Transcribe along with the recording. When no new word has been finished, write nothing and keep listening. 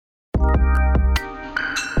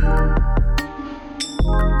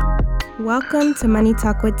Welcome to Money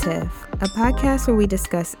Talk with Tiff, a podcast where we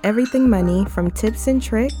discuss everything money from tips and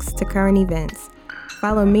tricks to current events.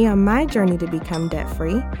 Follow me on my journey to become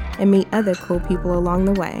debt-free and meet other cool people along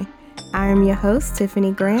the way. I am your host,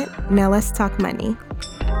 Tiffany Grant. Now let's talk money.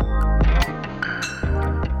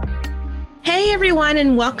 Hey everyone,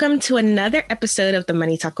 and welcome to another episode of the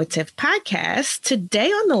Money Talk with Tiff podcast.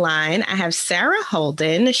 Today on the line, I have Sarah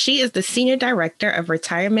Holden. She is the Senior Director of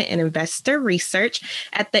Retirement and Investor Research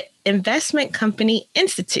at the Investment Company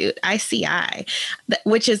Institute, ICI,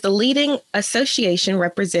 which is the leading association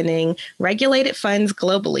representing regulated funds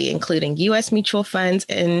globally, including U.S. mutual funds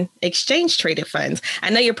and exchange-traded funds.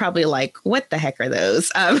 I know you're probably like, what the heck are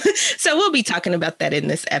those? So we'll be talking about that in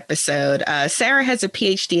this episode. Sarah has a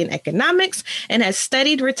PhD in economics and has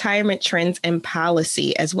studied retirement trends and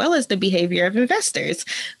policy, as well as the behavior of investors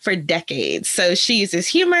for decades. So she uses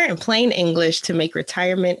humor and plain English to make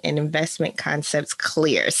retirement and investment concepts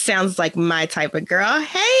clear. Sounds like my type of girl.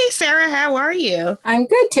 Hey, Sarah, how are you? I'm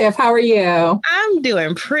good, Tiff. How are you? I'm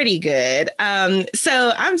doing pretty good.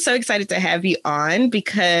 So I'm so excited to have you on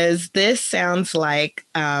because this sounds like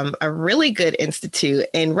a really good institute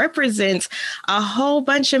and represents a whole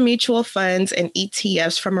bunch of mutual funds and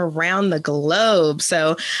ETFs from around the globe.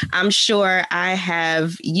 So I'm sure I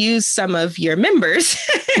have used some of your members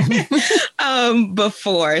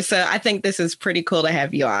before. So I think this is pretty cool to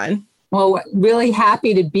have you on. Well, really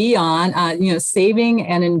happy to be on, saving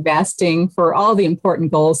and investing for all the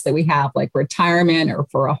important goals that we have, like retirement or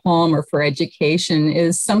for a home or for education,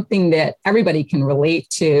 is something that everybody can relate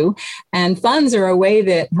to. And funds are a way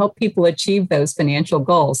that help people achieve those financial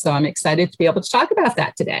goals. So I'm excited to be able to talk about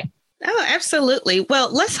that today. Oh, absolutely.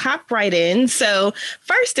 Well, let's hop right in. So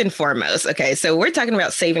first and foremost, okay, so we're talking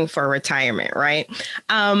about saving for retirement, right?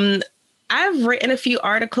 I've written a few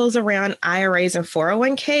articles around IRAs and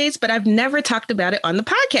 401ks, but I've never talked about it on the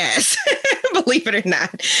podcast, believe it or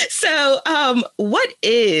not. So what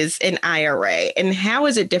is an IRA and how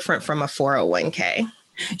is it different from a 401k?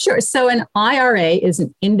 Sure. So an IRA is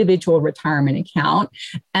an individual retirement account,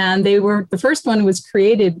 and the first one was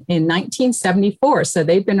created in 1974. So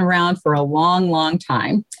they've been around for a long, long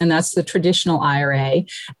time. And that's the traditional IRA.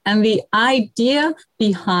 And the idea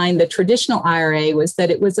behind the traditional IRA was that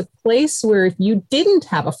it was a place where if you didn't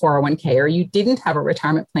have a 401k or you didn't have a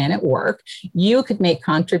retirement plan at work, you could make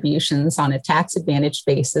contributions on a tax advantaged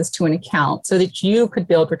basis to an account so that you could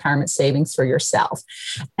build retirement savings for yourself.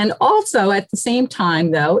 And also at the same time,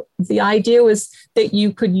 though, the idea was that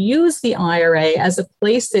you could use the IRA as a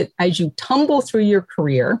place that as you tumble through your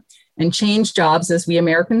career and change jobs as we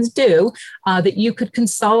Americans do, that you could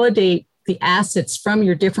consolidate the assets from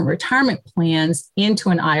your different retirement plans into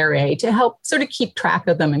an IRA to help sort of keep track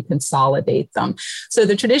of them and consolidate them. So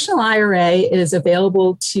the traditional IRA is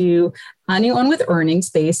available to anyone with earnings,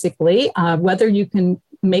 basically. Whether you can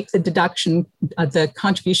make the deduction, the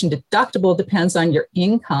contribution deductible depends on your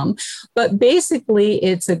income. But basically,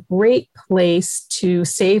 it's a great place to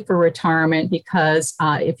save for retirement because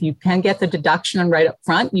if you can get the deduction right up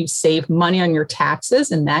front, you save money on your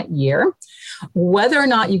taxes in that year. Whether or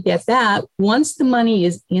not you get that, once the money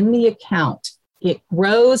is in the account, it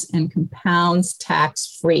grows and compounds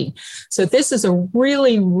tax-free. So this is a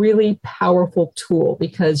really, really powerful tool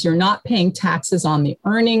because you're not paying taxes on the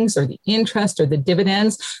earnings or the interest or the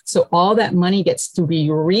dividends. So all that money gets to be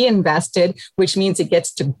reinvested, which means it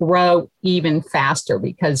gets to grow even faster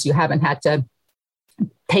because you haven't had to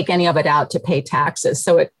take any of it out to pay taxes.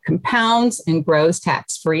 So it compounds and grows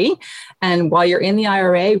tax-free. And while you're in the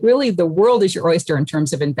IRA, really the world is your oyster in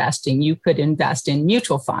terms of investing. You could invest in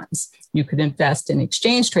mutual funds. You could invest in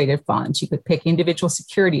exchange-traded funds. You could pick individual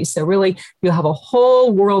securities. So really, you have a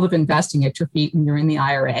whole world of investing at your feet when you're in the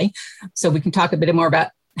IRA. So we can talk a bit more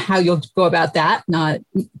about how you'll go about that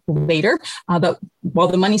later. But while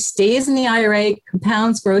the money stays in the IRA,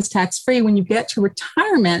 compounds, grows tax-free, when you get to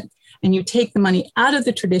retirement, and you take the money out of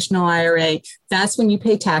the traditional IRA, that's when you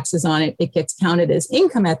pay taxes on it. It gets counted as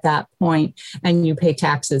income at that point, and you pay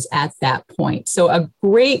taxes at that point. So a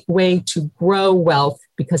great way to grow wealth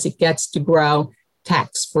because it gets to grow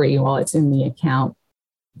tax-free while it's in the account.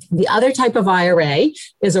 The other type of IRA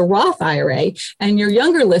is a Roth IRA, and your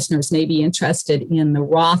younger listeners may be interested in the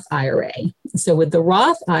Roth IRA. So with the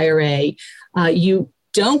Roth IRA, you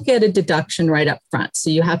don't get a deduction right up front. So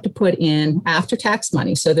you have to put in after-tax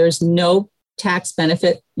money. So there's no tax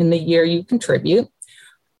benefit in the year you contribute.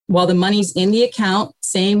 While the money's in the account,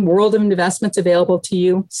 same world of investments available to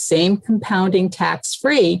you, same compounding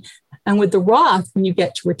tax-free. And with the Roth, when you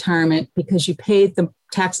get to retirement, because you paid the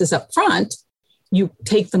taxes up front, you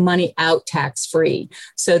take the money out tax-free.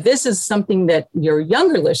 So this is something that your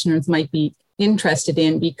younger listeners might be interested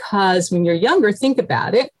in, because when you're younger, think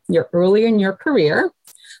about it, you're early in your career.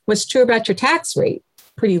 What's true about your tax rate?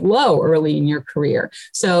 Pretty low early in your career.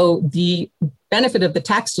 So the benefit of the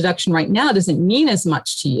tax deduction right now doesn't mean as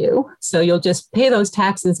much to you. So you'll just pay those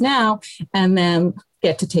taxes now and then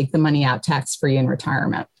get to take the money out tax-free in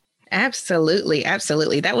retirement. Absolutely.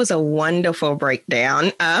 Absolutely. That was a wonderful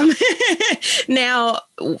breakdown. Now,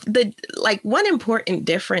 one important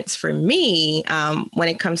difference for me when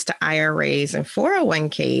it comes to IRAs and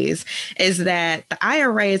 401ks is that the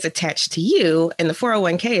IRA is attached to you and the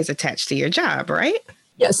 401k is attached to your job, right?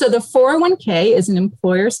 Yeah, so the 401k is an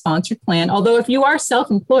employer-sponsored plan. Although if you are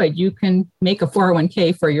self-employed, you can make a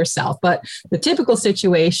 401k for yourself. But the typical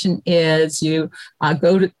situation is you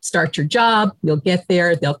go to start your job, you'll get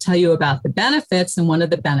there, they'll tell you about the benefits, and one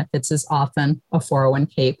of the benefits is often a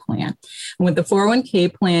 401k plan. And with the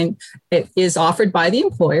 401k plan, it is offered by the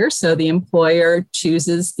employer. So the employer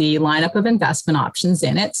chooses the lineup of investment options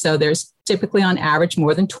in it. So there's typically on average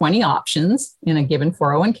more than 20 options in a given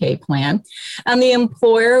 401k plan. And the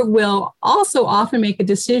employer will also often make a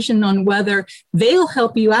decision on whether they'll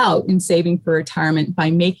help you out in saving for retirement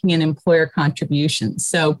by making an employer contribution.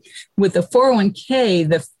 So with the 401k,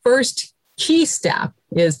 the first key step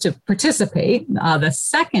is to participate. The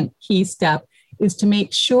second key step is to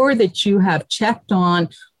make sure that you have checked on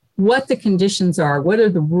what the conditions are, what are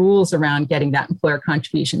the rules around getting that employer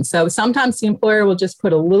contribution. So sometimes the employer will just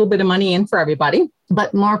put a little bit of money in for everybody,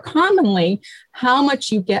 but more commonly, how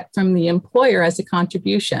much you get from the employer as a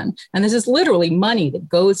contribution, and this is literally money that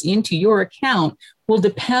goes into your account, will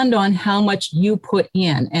depend on how much you put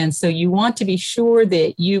in. And so you want to be sure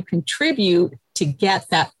that you contribute to get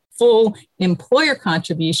that full employer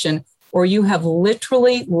contribution, or you have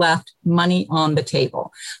literally left money on the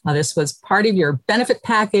table. This was part of your benefit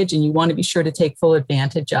package, and you want to be sure to take full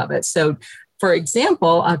advantage of it. So, for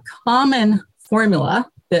example, a common formula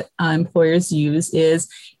that employers use is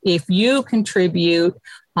if you contribute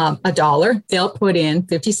 $1, they'll put in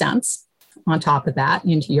 50 cents on top of that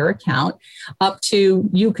into your account, up to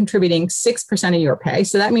you contributing 6% of your pay.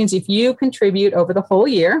 So that means if you contribute over the whole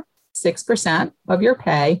year, 6% of your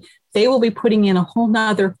pay, they will be putting in a whole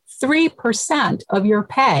nother 3% of your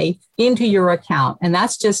pay into your account. And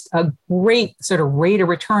that's just a great sort of rate of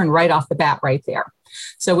return right off the bat right there.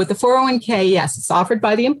 So with the 401k, yes, it's offered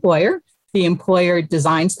by the employer. The employer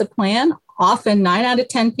designs the plan. Often 9 out of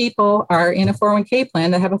 10 people are in a 401k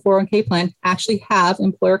plan that have a 401k plan actually have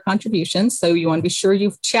employer contributions. So you want to be sure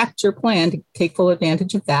you've checked your plan to take full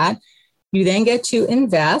advantage of that. You then get to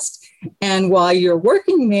invest. And while you're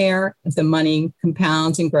working there, the money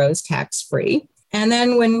compounds and grows tax-free. And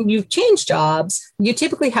then when you change jobs, you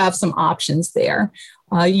typically have some options there.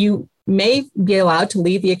 You may be allowed to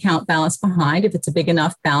leave the account balance behind if it's a big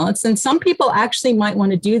enough balance. And some people actually might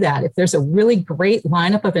want to do that. If there's a really great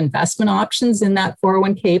lineup of investment options in that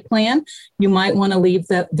 401k plan, you might want to leave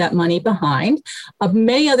that money behind.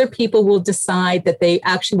 Many other people will decide that they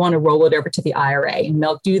actually want to roll it over to the IRA. And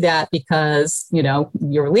they'll do that because,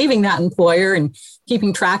 you're leaving that employer and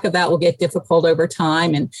keeping track of that will get difficult over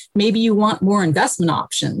time. And maybe you want more investment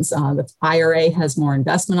options. The IRA has more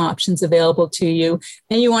investment options available to you,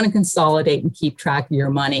 and you want to consolidate and keep track of your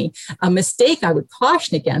money. A mistake I would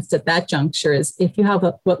caution against at that juncture is if you have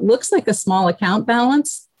what looks like a small account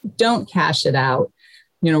balance, don't cash it out.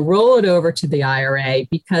 Roll it over to the IRA,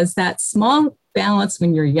 because that small balance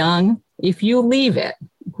when you're young, if you leave it,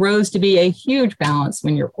 grows to be a huge balance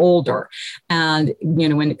when you're older. And,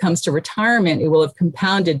 when it comes to retirement, it will have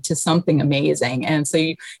compounded to something amazing. And so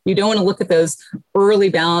you don't want to look at those early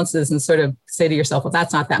balances and sort of say to yourself, well,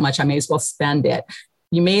 that's not that much, I may as well spend it.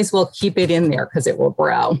 You may as well keep it in there because it will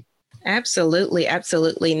grow. Absolutely.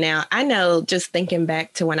 Absolutely. Now, I know just thinking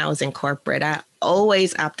back to when I was in corporate, I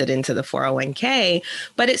always opted into the 401k,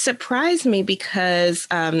 but it surprised me because,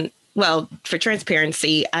 for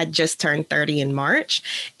transparency, I just turned 30 in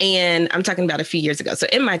March, and I'm talking about a few years ago. So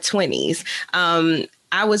in my 20s,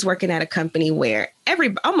 I was working at a company where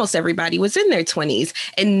almost everybody was in their 20s,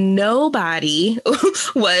 and nobody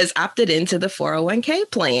was opted into the 401k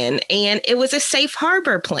plan. And it was a safe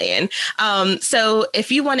harbor plan. So if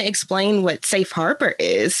you want to explain what safe harbor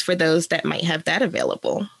is for those that might have that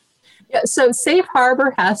available. Yeah, so safe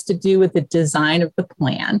harbor has to do with the design of the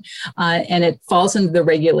plan, and it falls into the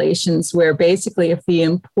regulations where basically if the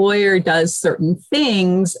employer does certain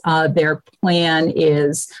things, their plan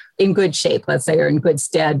is in good shape, let's say, or in good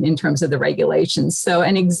stead in terms of the regulations. So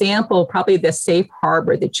an example, probably the safe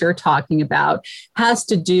harbor that you're talking about, has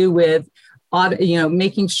to do with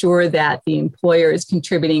making sure that the employer is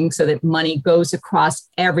contributing so that money goes across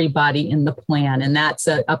everybody in the plan. And that's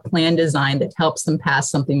a plan design that helps them pass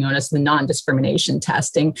something known as the non-discrimination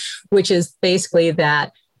testing, which is basically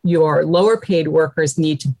that your lower paid workers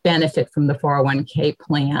need to benefit from the 401k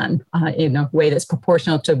plan in a way that's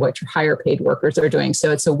proportional to what your higher paid workers are doing.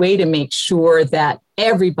 So it's a way to make sure that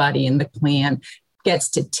everybody in the plan gets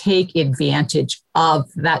to take advantage of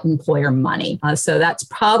that employer money. So that's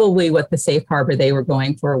probably what the safe harbor they were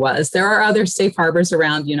going for was. There are other safe harbors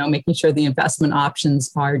around, making sure the investment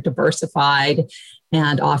options are diversified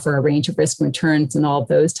and offer a range of risk returns and all of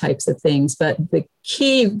those types of things. But the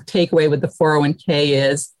key takeaway with the 401k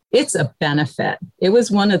is it's a benefit. It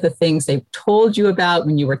was one of the things they told you about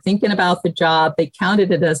when you were thinking about the job. They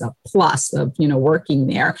counted it as a plus of, working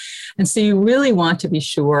there. And so you really want to be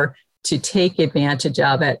sure to take advantage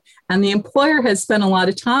of it. And the employer has spent a lot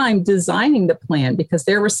of time designing the plan because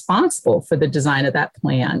they're responsible for the design of that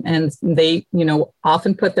plan. And they,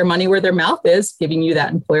 often put their money where their mouth is, giving you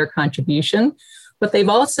that employer contribution. But they've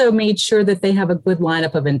also made sure that they have a good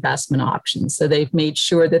lineup of investment options. So they've made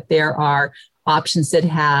sure that there are options that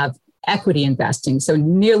have equity investing. So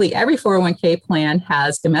nearly every 401k plan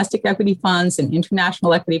has domestic equity funds and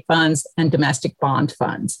international equity funds and domestic bond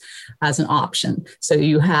funds as an option. So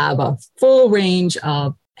you have a full range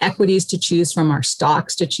of equities to choose from, or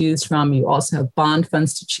stocks to choose from. You also have bond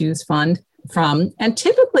funds to choose from. And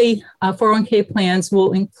typically 401k plans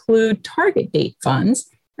will include target date funds.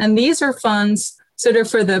 And these are funds sort of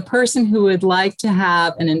for the person who would like to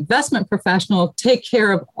have an investment professional take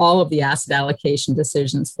care of all of the asset allocation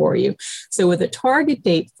decisions for you. So with a target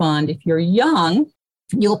date fund, if you're young,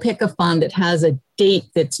 you'll pick a fund that has a date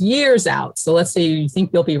that's years out. So let's say you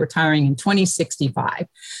think you'll be retiring in 2065.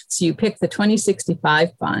 So you pick the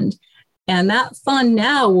 2065 fund, and that fund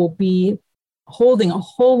now will be holding a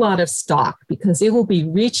whole lot of stock because it will be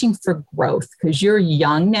reaching for growth because you're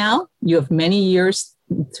young now. You have many years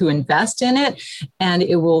to invest in it, and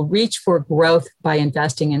it will reach for growth by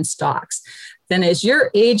investing in stocks. Then as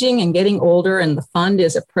you're aging and getting older and the fund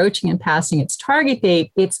is approaching and passing its target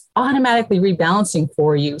date, it's automatically rebalancing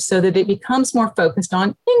for you so that it becomes more focused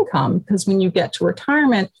on income. Because when you get to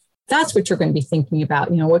retirement, that's what you're going to be thinking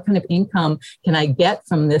about. What kind of income can I get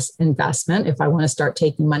from this investment if I want to start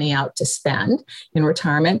taking money out to spend in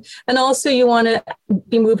retirement? And also you want to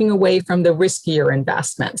be moving away from the riskier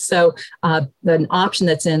investments. So the option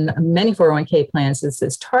that's in many 401k plans is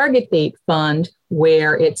this target date fund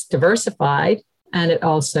where it's diversified and it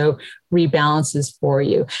also rebalances for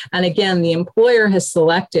you. And again, the employer has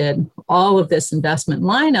selected all of this investment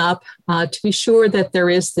lineup to be sure that there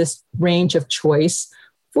is this range of choice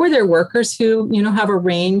for their workers who, have a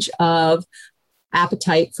range of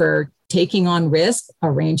appetite for taking on risk,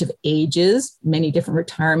 a range of ages, many different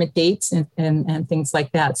retirement dates and things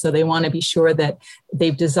like that. So they want to be sure that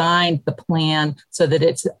they've designed the plan so that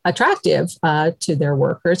it's attractive to their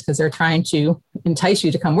workers because they're trying to entice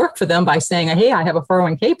you to come work for them by saying, hey, I have a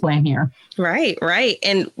 401k plan here. Right, right.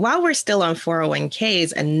 And while we're still on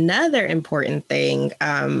 401ks, another important thing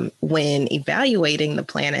when evaluating the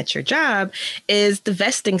plan at your job is the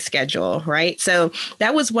vesting schedule, right? So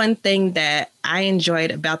that was one thing that I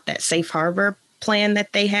enjoyed about that safe harbor plan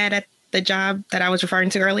that they had at the job that I was referring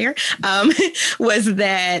to earlier, was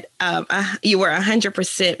that you were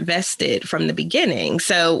 100% vested from the beginning.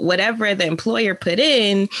 So whatever the employer put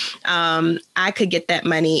in, I could get that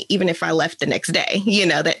money even if I left the next day,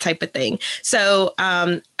 that type of thing. So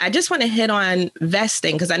I just want to hit on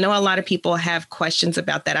vesting because I know a lot of people have questions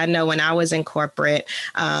about that. I know when I was in corporate,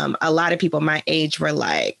 a lot of people my age were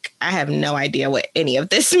like, I have no idea what any of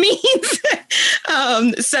this means.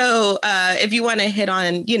 So if you want to hit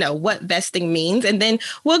on, what vesting means, and then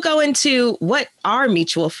we'll go into what are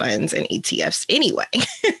mutual funds and ETFs anyway.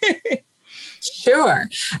 Sure.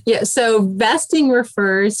 Yeah. So vesting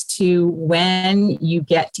refers to when you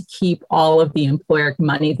get to keep all of the employer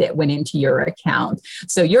money that went into your account.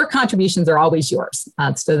 So your contributions are always yours.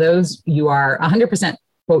 So those you are 100%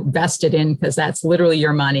 quote vested in because that's literally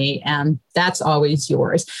your money and that's always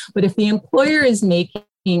yours. But if the employer is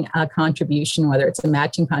making a contribution, whether it's a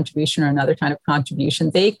matching contribution or another kind of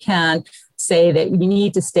contribution, they can say that you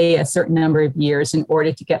need to stay a certain number of years in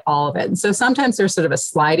order to get all of it. And so sometimes there's sort of a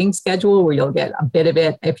sliding schedule where you'll get a bit of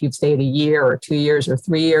it if you've stayed a year or 2 years or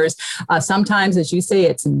 3 years. Sometimes, as you say,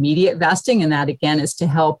 it's immediate vesting. And that, again, is to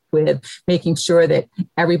help with making sure that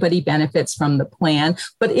everybody benefits from the plan.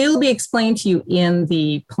 But it'll be explained to you in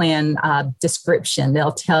the plan description.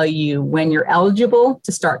 They'll tell you when you're eligible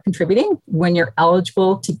to start contributing, when you're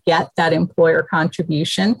eligible to get that employer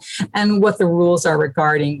contribution, and what the rules are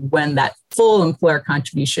regarding when that full employer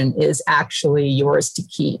contribution is actually yours to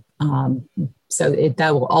keep.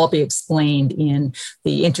 That will all be explained in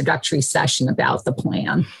the introductory session about the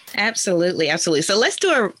plan. Absolutely. Absolutely. So let's do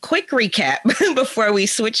a quick recap before we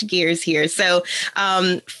switch gears here. So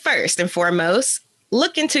first and foremost,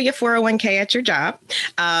 look into your 401k at your job.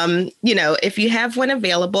 If you have one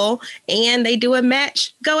available and they do a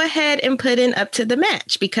match, go ahead and put in up to the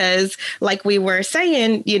match, because like we were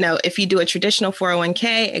saying, if you do a traditional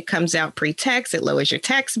 401k, it comes out pre-tax, it lowers your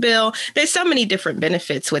tax bill. There's so many different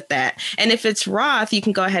benefits with that. And if it's Roth, you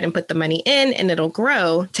can go ahead and put the money in and it'll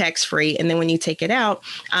grow tax-free. And then when you take it out,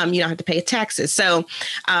 you don't have to pay taxes. So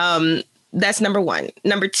that's number one.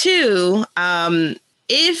 Number two,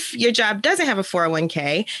 if your job doesn't have a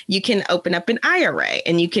 401k, you can open up an IRA,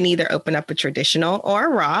 and you can either open up a traditional or a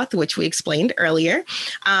Roth, which we explained earlier.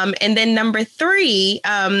 And then number three,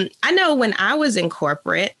 I know when I was in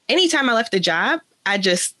corporate, anytime I left a job, I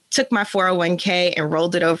just took my 401k and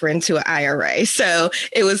rolled it over into an IRA. So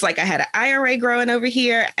it was like I had an IRA growing over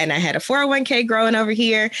here and I had a 401k growing over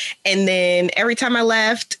here. And then every time I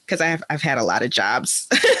left, because I've had a lot of jobs,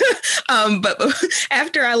 but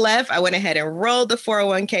after I left, I went ahead and rolled the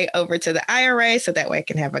 401k over to the IRA so that way I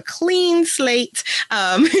can have a clean slate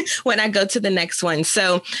when I go to the next one.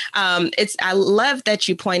 So I love that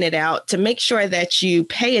you pointed out to make sure that you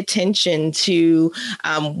pay attention to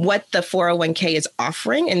what the 401k is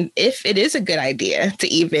offering, and if it is a good idea to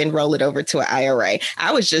even roll it over to an IRA.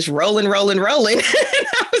 I was just rolling. And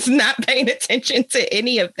I was not paying attention to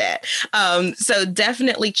any of that. So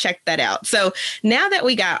definitely check that out. So now that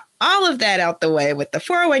we got all of that out the way with the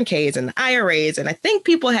 401ks and the IRAs, and I think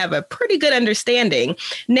people have a pretty good understanding.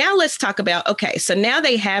 Now let's talk about, okay, so now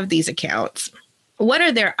they have these accounts. What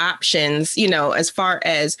are their options, as far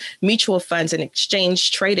as mutual funds and exchange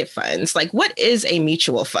traded funds? Like, what is a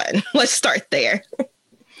mutual fund? Let's start there.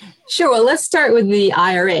 Sure. Well, let's start with the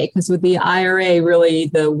IRA, because with the IRA, really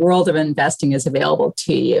the world of investing is available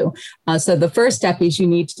to you. So the first step is you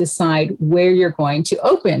need to decide where you're going to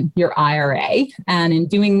open your IRA. And in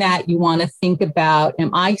doing that, you want to think about,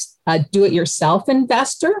 am I a do-it-yourself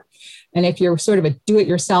investor? And if you're sort of a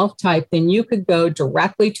do-it-yourself type, then you could go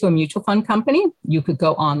directly to a mutual fund company. You could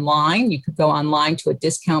go online. You could go online to a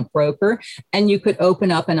discount broker, and you could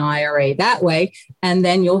open up an IRA that way. And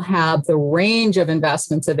then you'll have the range of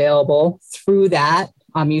investments available through that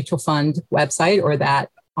mutual fund website or that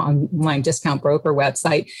online discount broker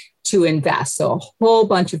website to invest. So a whole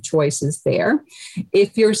bunch of choices there.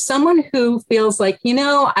 If you're someone who feels like,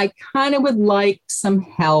 I kind of would like some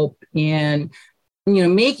help in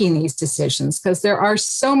making these decisions, because there are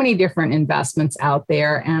so many different investments out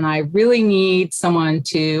there. And I really need someone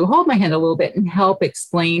to hold my hand a little bit and help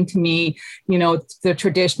explain to me, the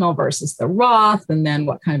traditional versus the Roth, and then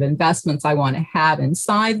what kind of investments I want to have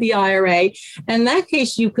inside the IRA. In that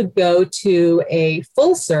case, you could go to a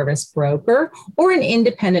full service broker or an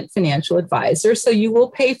independent financial advisor. So you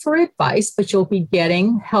will pay for advice, but you'll be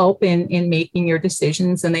getting help in making your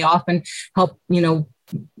decisions. And they often help,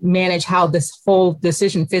 manage how this whole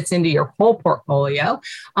decision fits into your whole portfolio.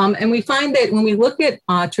 And we find that when we look at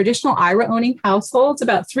traditional IRA owning households,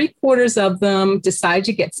 about 3/4 of them decide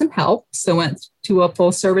to get some help. So went to a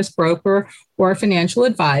full service broker or a financial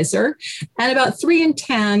advisor. And about 3 in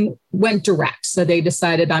 10 went direct. So they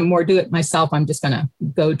decided, I'm more do it myself. I'm just going to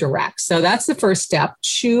go direct. So that's the first step.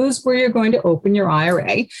 Choose where you're going to open your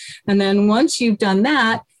IRA. And then once you've done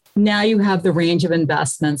that, now you have the range of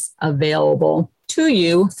investments available to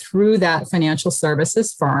you through that financial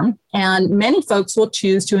services firm. And many folks will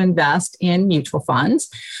choose to invest in mutual funds.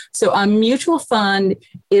 So a mutual fund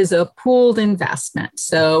is a pooled investment.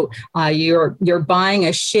 So you're buying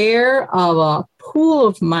a share of a pool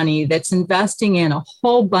of money that's investing in a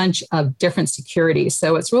whole bunch of different securities.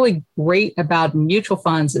 So what's really great about mutual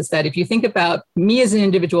funds is that if you think about me as an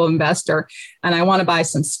individual investor and I want to buy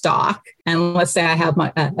some stock, and let's say I have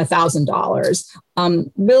my $1,000,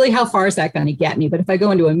 really how far is that going to get me? But if I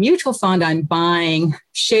go into a mutual fund, I'm buying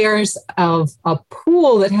shares of a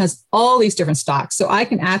pool that has all these different stocks. So I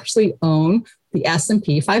can actually own the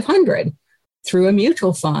S&P 500 through a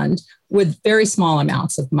mutual fund with very small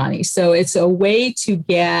amounts of money. So it's a way to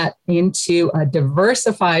get into a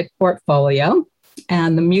diversified portfolio.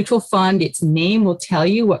 And the mutual fund, its name will tell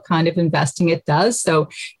you what kind of investing it does. So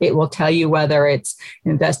it will tell you whether it's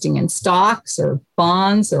investing in stocks or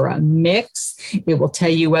bonds or a mix. It will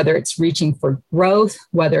tell you whether it's reaching for growth,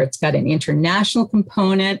 whether it's got an international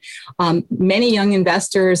component. Many young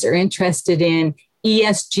investors are interested in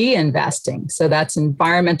ESG investing. So that's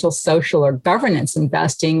environmental, social, or governance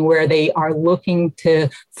investing, where they are looking to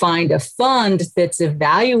find a fund that's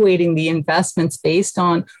evaluating the investments based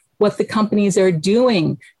on what the companies are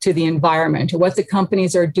doing to the environment, or what the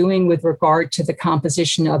companies are doing with regard to the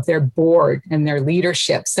composition of their board and their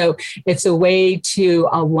leadership. So it's a way to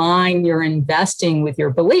align your investing with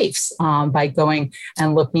your beliefs by going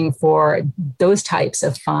and looking for those types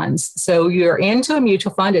of funds. So you're into a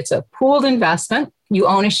mutual fund. It's a pooled investment. You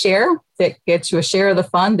own a share that gets you a share of the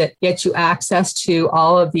fund that gets you access to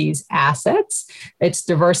all of these assets. It's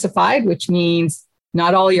diversified, which means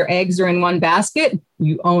not all your eggs are in one basket.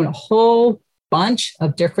 You own a whole bunch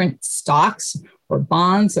of different stocks or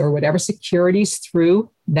bonds or whatever securities through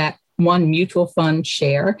that one mutual fund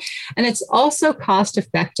share. And it's also cost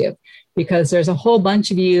effective because there's a whole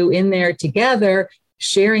bunch of you in there together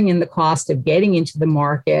sharing in the cost of getting into the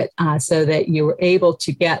market so that you were able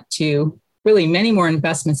to get to really many more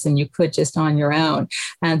investments than you could just on your own.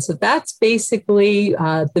 And so that's basically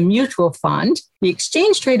the mutual fund. The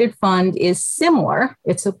exchange traded fund is similar.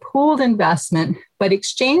 It's a pooled investment, but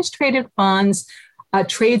exchange traded funds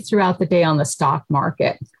trade throughout the day on the stock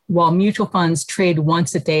market, while mutual funds trade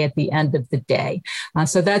once a day at the end of the day.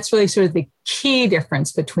 So that's really sort of the key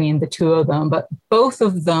difference between the two of them. But both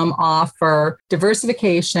of them offer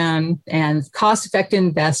diversification and cost-effective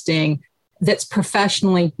investing that's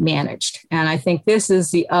professionally managed. And I think this is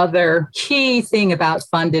the other key thing about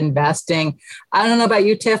fund investing. I don't know about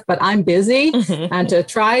you, Tiff, but I'm busy. And to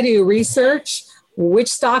try to research which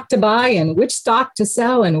stock to buy and which stock to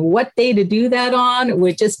sell and what day to do that on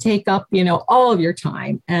would just take up, all of your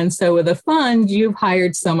time. And so with a fund, you've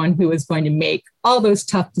hired someone who is going to make all those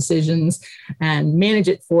tough decisions and manage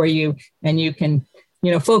it for you. And you can,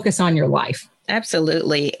 focus on your life.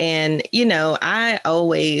 Absolutely. And, I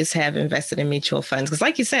always have invested in mutual funds because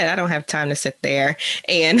like you said, I don't have time to sit there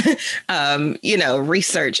and,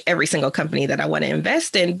 research every single company that I want to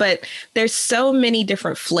invest in. But there's so many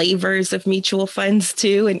different flavors of mutual funds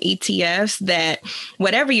too and ETFs that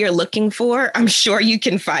whatever you're looking for, I'm sure you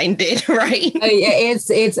can find it, right?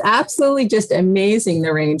 It's absolutely just amazing,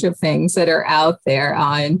 the range of things that are out there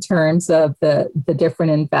in terms of the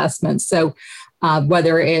different investments. So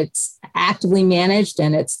whether it's actively managed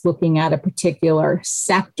and it's looking at a particular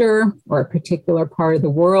sector or a particular part of the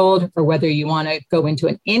world, or whether you want to go into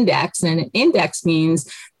an index. And an index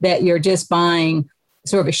means that you're just buying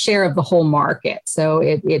sort of a share of the whole market. So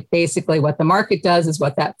it basically what the market does is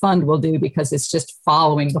what that fund will do because it's just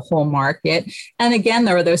following the whole market. And again,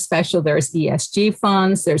 there's ESG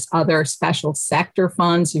funds, there's other special sector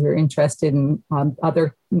funds if you're interested in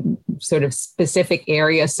other sort of specific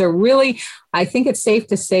areas. So really, I think it's safe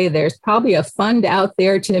to say there's probably a fund out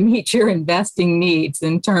there to meet your investing needs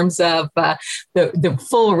in terms of the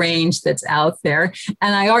full range that's out there.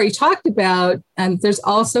 And I already talked about, there's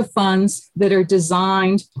also funds that are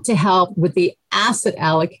designed to help with the asset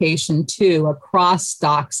allocation too across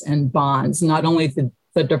stocks and bonds, not only the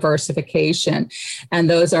diversification. And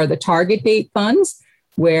those are the target date funds,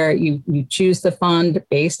 where you choose the fund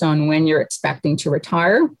based on when you're expecting to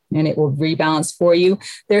retire, and it will rebalance for you.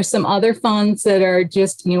 There's some other funds that are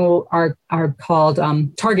just, are called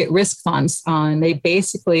target risk funds. And they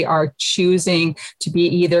basically are choosing to be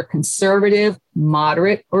either conservative,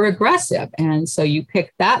 moderate, or aggressive. And so you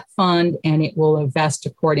pick that fund and it will invest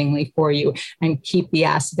accordingly for you and keep the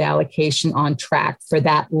asset allocation on track for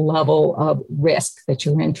that level of risk that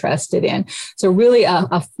you're interested in. So really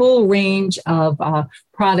a full range of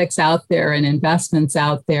products out there and investments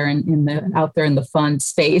out there in the fund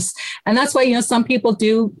space. And that's why, some people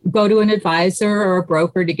do go to an advisor or a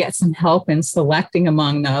broker to get some help in selecting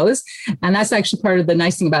among those. And that's actually part of the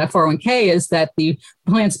nice thing about a 401k is that the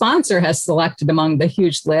plan sponsor has selected among the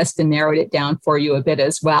huge list and narrowed it down for you a bit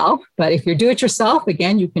as well. But if you do it yourself,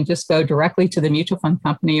 again, you can just go directly to the mutual fund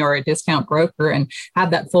company or a discount broker and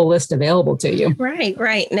have that full list available to you.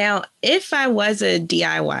 Right. Now, if I was a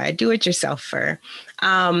DIY, do-it-yourselfer,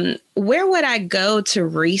 where would I go to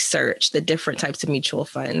research the different types of mutual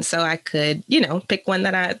funds so I could, pick one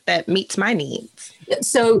that meets my needs?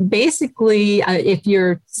 So basically, if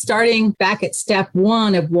you're starting back at step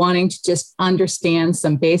one of wanting to just understand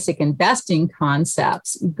some basic investing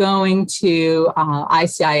concepts, going to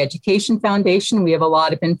ICI Education Foundation, we have a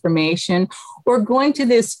lot of information, or going to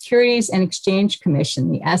the Securities and Exchange Commission,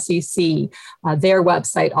 the SEC. Their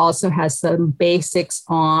website also has some basics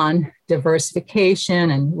on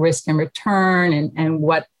diversification and risk and return and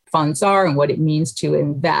what funds are and what it means to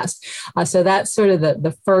invest. So that's sort of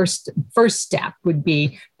the first step would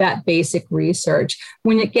be that basic research.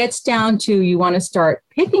 When it gets down to you want to start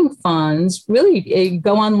picking funds, really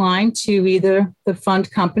go online to either the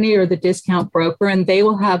fund company or the discount broker, and they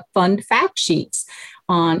will have fund fact sheets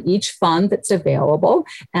on each fund that's available,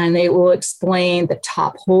 and it will explain the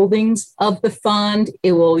top holdings of the fund.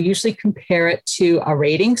 It will usually compare it to a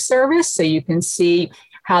rating service, so you can see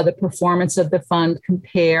how the performance of the fund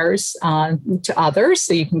compares to others.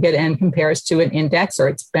 So you can get and compares to an index or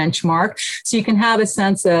its benchmark. So you can have a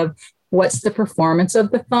sense of what's the performance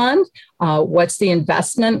of the fund, what's the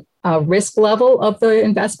investment risk level of the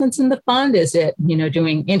investments in the fund. Is it,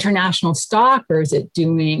 doing international stock, or is it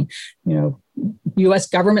doing, U.S.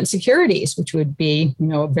 government securities, which would be,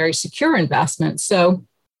 a very secure investment. So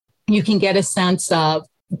you can get a sense of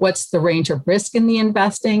what's the range of risk in the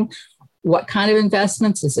investing. What kind of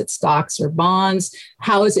investments? Is it stocks or bonds?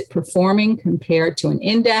 How is it performing compared to an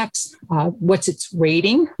index? What's its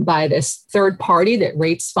rating by this third party that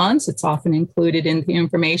rates funds? It's often included in the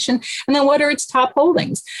information. And then what are its top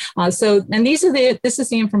holdings? This is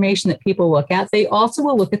the information that people look at. They also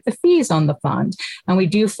will look at the fees on the fund. And we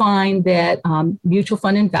do find that mutual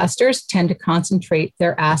fund investors tend to concentrate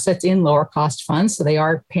their assets in lower cost funds. So they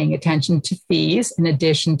are paying attention to fees in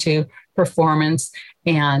addition to performance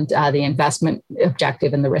and the investment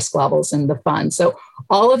objective and the risk levels in the fund. So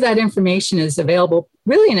all of that information is available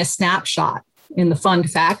really in a snapshot in the fund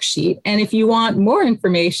fact sheet. And if you want more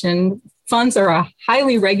information, funds are a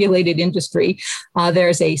highly regulated industry.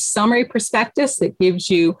 There's a summary prospectus that gives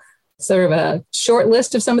you sort of a short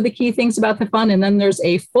list of some of the key things about the fund. And then there's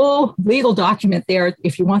a full legal document there,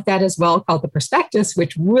 if you want that as well, called the prospectus,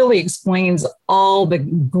 which really explains all the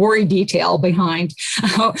gory detail behind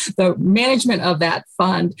the management of that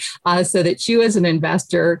fund, so that you as an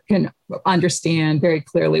investor can understand very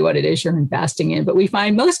clearly what it is you're investing in. But we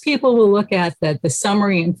find most people will look at the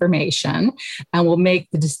summary information and will make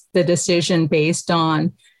the decision based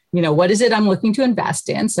on, what is it I'm looking to invest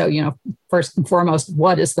in? So, first and foremost,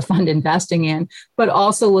 what is the fund investing in? But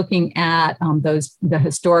also looking at the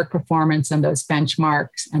historic performance and those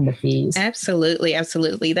benchmarks and the fees. Absolutely.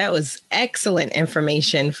 Absolutely. That was excellent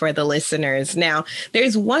information for the listeners. Now,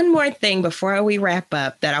 there's one more thing before we wrap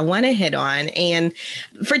up that I want to hit on, and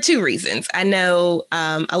for two reasons. I know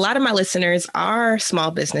a lot of my listeners are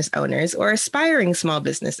small business owners or aspiring small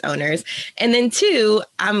business owners. And then two,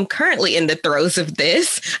 I'm currently in the throes of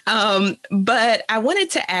this. But I wanted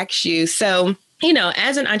to ask you, so,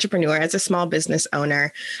 as an entrepreneur, as a small business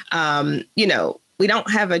owner, we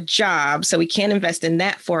don't have a job, so we can't invest in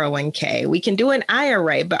that 401k. We can do an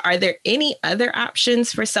IRA, but are there any other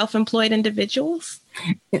options for self-employed individuals?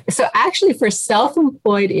 So actually, for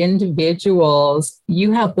self-employed individuals,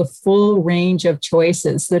 you have the full range of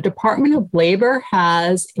choices. The Department of Labor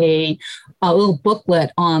has a little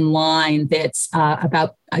booklet online that's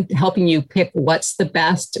about helping you pick what's the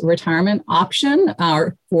best retirement option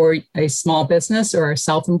for a small business or a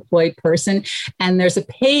self-employed person. And there's a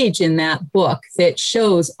page in that book that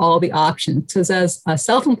shows all the options. So as a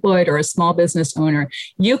self-employed or a small business owner,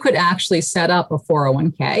 you could actually set up a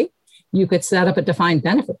 401k. You could set up a defined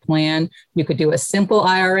benefit plan. You could do a simple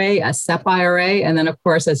IRA, a SEP IRA. And then, of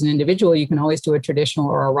course, as an individual, you can always do a traditional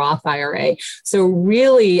or a Roth IRA. So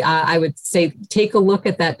really, I would say take a look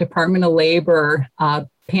at that Department of Labor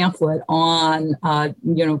pamphlet on,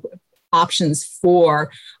 options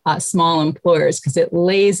for small employers, because it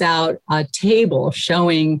lays out a table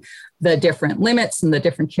showing the different limits and the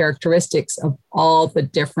different characteristics of all the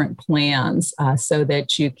different plans, so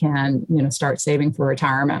that you can, start saving for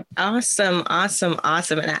retirement. Awesome.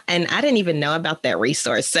 And I didn't even know about that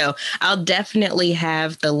resource. So I'll definitely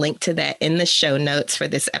have the link to that in the show notes for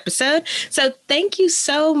this episode. So thank you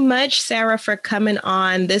so much, Sarah, for coming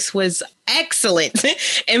on. This was excellent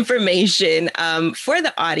information for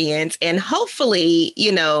the audience. And hopefully,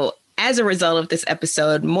 as a result of this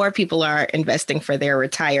episode, more people are investing for their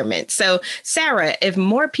retirement. So, Sarah, if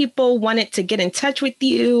more people wanted to get in touch with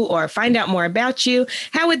you or find out more about you,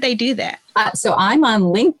 how would they do that? So I'm on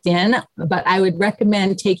LinkedIn, but I would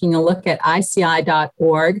recommend taking a look at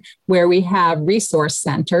ICI.org, where we have resource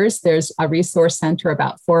centers. There's a resource center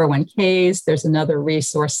about 401ks. There's another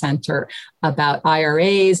resource center about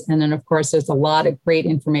IRAs. And then, of course, there's a lot of great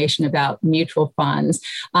information about mutual funds,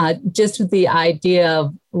 just with the idea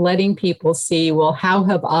of letting people see, well, how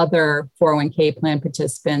have other 401k plan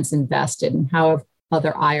participants invested, and how have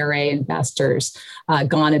other IRA investors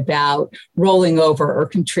gone about rolling over or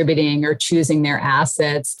contributing or choosing their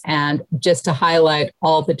assets, and just to highlight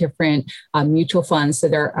all the different mutual funds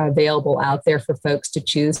that are available out there for folks to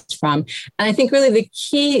choose from. And I think really the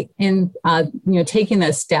key in taking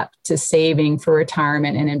that step to saving for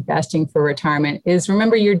retirement and investing for retirement is,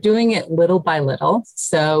 remember, you're doing it little by little.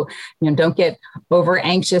 So don't get over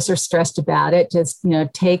anxious or stressed about it. Just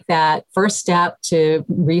take that first step to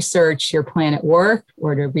research your plan at work, Roth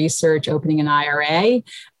or to research opening an IRA.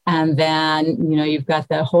 And then, you've got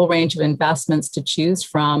the whole range of investments to choose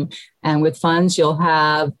from. And with funds, you'll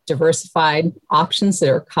have diversified options that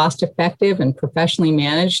are cost effective and professionally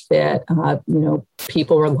managed that,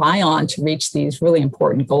 people rely on to reach these really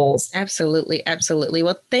important goals. Absolutely. Absolutely.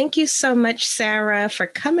 Well, thank you so much, Sarah, for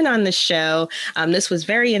coming on the show. This was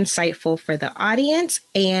very insightful for the audience,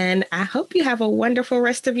 and I hope you have a wonderful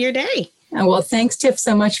rest of your day. Well, thanks, Tiff,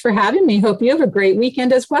 so much for having me. Hope you have a great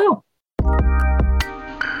weekend as well.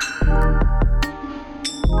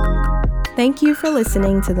 Thank you for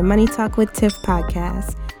listening to the Money Talk with Tiff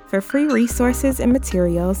podcast. For free resources and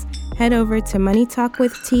materials, head over to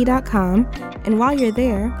moneytalkwitht.com. And while you're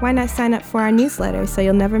there, why not sign up for our newsletter so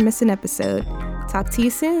you'll never miss an episode? Talk to you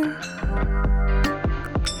soon.